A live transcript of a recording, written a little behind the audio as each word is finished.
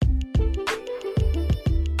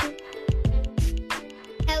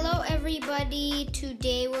everybody.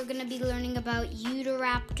 Today we're going to be learning about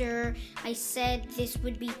utahraptor. I said this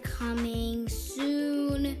would be coming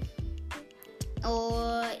soon.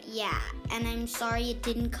 And I'm sorry it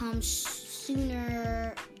didn't come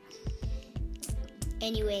sooner.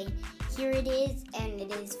 Anyway, here it is, and it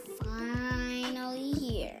is finally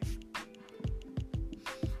here.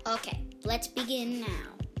 Okay, let's begin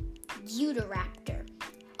now. Utahraptor,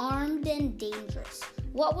 armed and dangerous.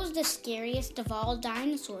 What was the scariest of all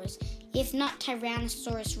dinosaurs? If not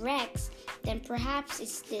Tyrannosaurus Rex, then perhaps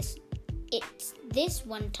it's this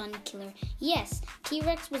 1-ton killer. Yes,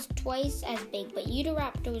 T-Rex was twice as big, but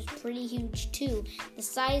utahraptor was pretty huge too, the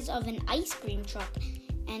size of an ice cream truck,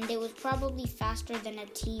 and it was probably faster than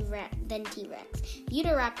T-Rex.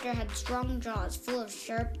 Utahraptor had strong jaws full of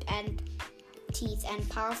sharp teeth and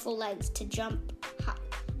powerful legs to jump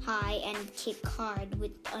high and kick hard,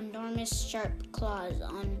 with enormous sharp claws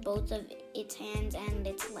on both of its hands and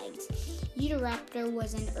its legs. Utahraptor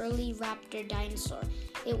was an early raptor dinosaur.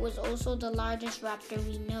 It was also the largest raptor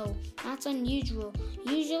we know. That's unusual.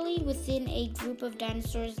 Usually within a group of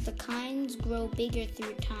dinosaurs, the kinds grow bigger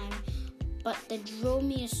through time, but the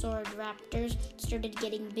dromaeosaurid raptors started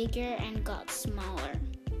getting bigger and got smaller.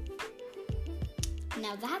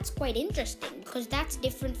 Now that's quite interesting because that's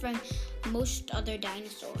different from most other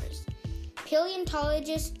dinosaurs.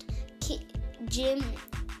 Paleontologist Jim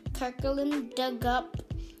Kirkland dug up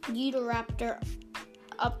utahraptor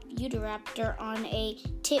on a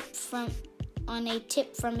tip from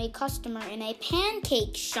a customer in a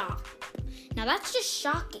pancake shop. Now that's just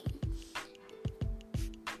shocking.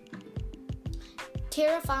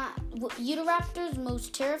 Utahraptor's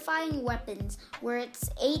most terrifying weapons were its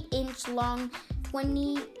 8-inch long,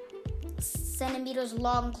 20 centimeters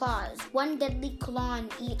long claws. One deadly claw on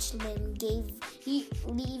each limb gave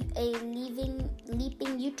a leaping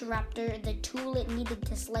utahraptor the tool it needed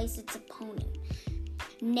to slice its opponent.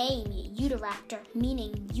 Name utahraptor,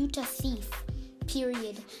 meaning Utah thief,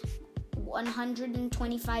 period.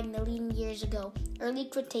 125 million years ago. Early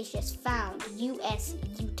Cretaceous, found, U.S.,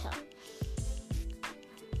 Utah.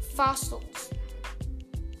 Fossils.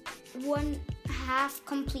 1/2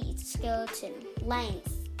 complete skeleton.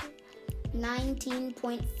 Length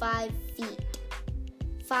 19.5 feet.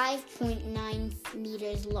 5.9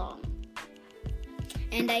 meters long.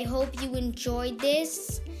 And I hope you enjoyed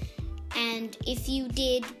this. And if you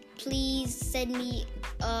did, please send me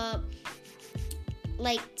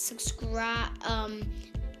subscribe,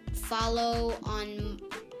 follow on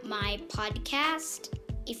my podcast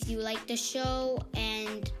if you like the show.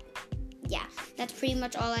 And yeah, that's pretty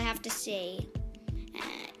much all I have to say.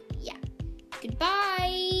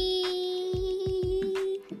 Goodbye.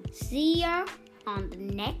 See ya on the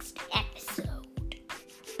next episode.